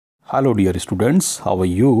Hello dear students, how are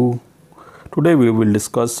you? Today we will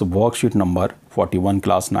discuss worksheet number 41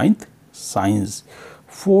 class 9th science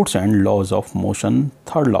force and laws of motion,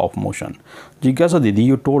 third law of motion. Jigyasa Didi,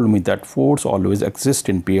 you told me that force always exists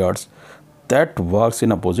in pairs that works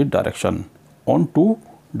in opposite direction on two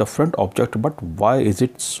different objects, but why is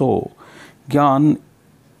it so? Gyan,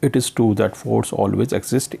 it is true that force always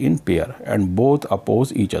exists in pair and both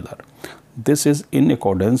oppose each other. This is in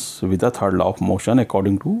accordance with the third law of motion.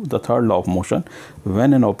 According to the third law of motion,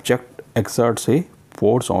 when an object exerts a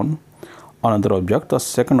force on another object, the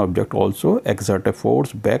second object also exerts a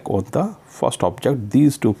force back on the first object.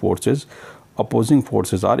 These two forces, opposing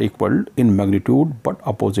forces, are equal in magnitude but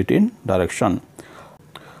opposite in direction.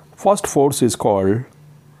 First force is called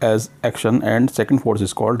as action and second force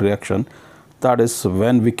is called reaction. That is,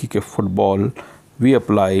 when we kick a football, we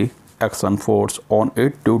apply action force on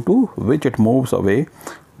it due to which it moves away,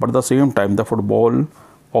 but at the same time the football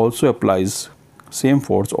also applies same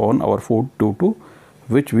force on our foot due to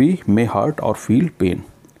which we may hurt or feel pain.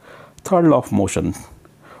 Third law of motion.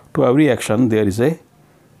 To every action there is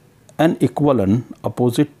an equivalent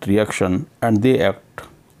opposite reaction and they act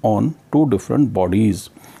on two different bodies.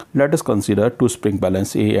 Let us consider two spring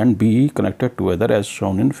balance A and B connected together as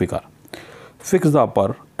shown in figure. Fix the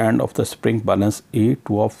upper end of the spring balance A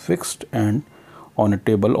to a fixed end on a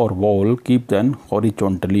table or wall. Keep them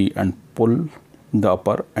horizontally and pull the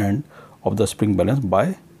upper end of the spring balance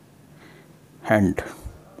by hand.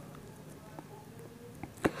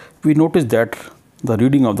 We notice that the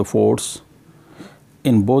reading of the force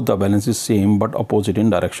in both the balance is same but opposite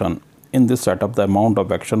in direction. In this setup, the amount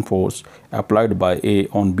of action force applied by A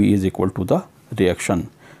on B is equal to the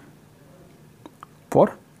reaction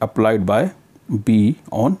for applied by B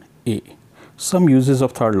on A. Some uses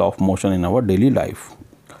of third law of motion in our daily life.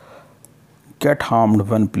 Get harmed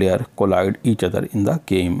when players collide each other in the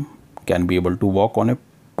game. Can be able to walk on a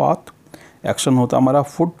path. Action होता हमारा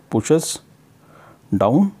foot pushes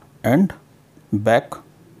down and back.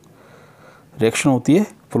 Reaction होती है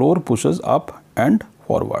floor pushes up and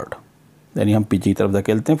forward. यानी हम पीछे की तरफ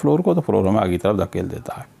धकेलते हैं फ्लोर को तो फ्लोर हमें आगे की तरफ धकेल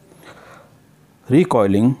देता है.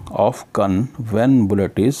 Recoiling of gun when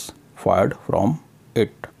bullet is fired from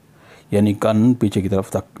it, यानी गन पीछे की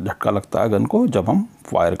तरफ झटका लगता है गन को जब हम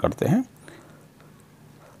फायर करते हैं.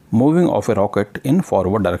 Moving of A rocket in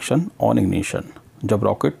forward direction on ignition. जब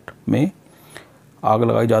रॉकेट में आग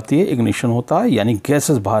लगाई जाती है इग्निशन होता है यानी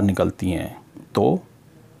गैसेस बाहर निकलती हैं तो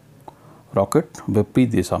रॉकेट विपरीत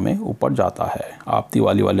दिशा में ऊपर जाता है. आप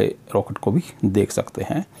दिवाली वाले रॉकेट को भी देख सकते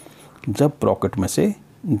हैं. जब रॉकेट में से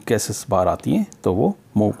गैसेस बाहर आती हैं तो वो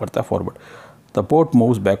मूव करता है forward. The boat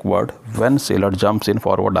moves backward when sailor jumps in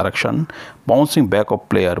forward direction, bouncing back of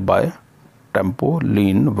player by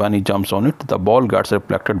trampoline when he jumps on it. The ball gets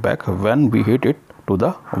reflected back when we hit it to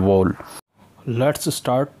the wall. Let's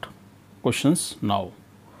start questions now.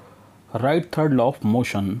 Write third law of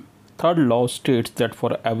motion. Third law states that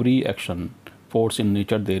for every action force in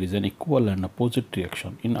nature there is an equal and opposite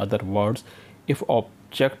reaction. In other words, if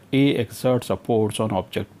object A exerts a force on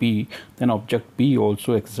object B, then object B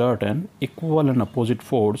also exerts an equal and opposite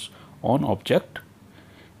force on object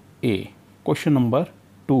A. Question number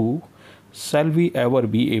 2. Shall we ever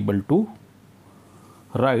be able to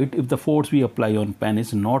write if the force we apply on pen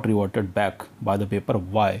is not reverted back by the paper?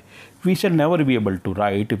 Why? We shall never be able to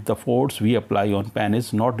write if the force we apply on pen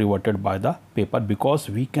is not reverted by the paper because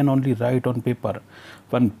we can only write on paper.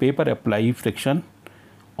 When paper apply friction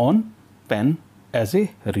on pen as a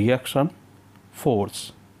reaction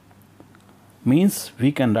force means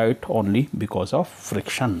we can write only because of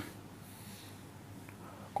friction.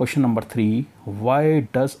 Question number 3. Why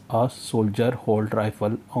does a soldier hold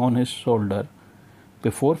rifle on his shoulder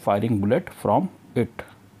before firing bullet from it?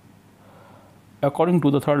 According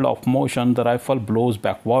to the third law of motion, the rifle blows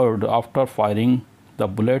backward after firing the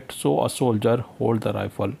bullet, so a soldier holds the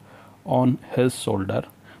rifle on his shoulder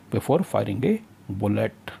before firing a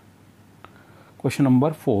bullet. Question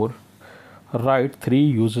number 4. Write 3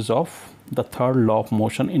 uses of the third law of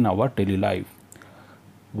motion in our daily life.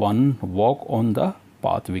 1. Walk on the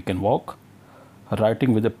path we can walk.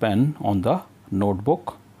 Writing with a pen on the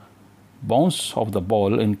notebook. Bounce of the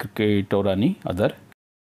ball in cricket or any other.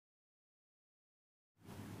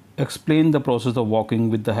 Explain the process of walking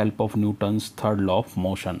with the help of Newton's third law of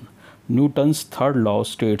motion. Newton's third law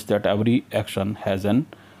states that every action has an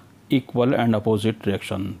equal and opposite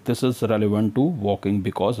reaction. This is relevant to walking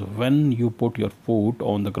because when you put your foot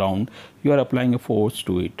on the ground, you are applying a force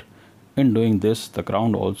to it. In doing this, the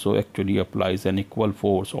ground also actually applies an equal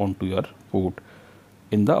force onto your foot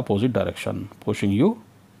in the opposite direction, pushing you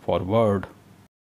forward.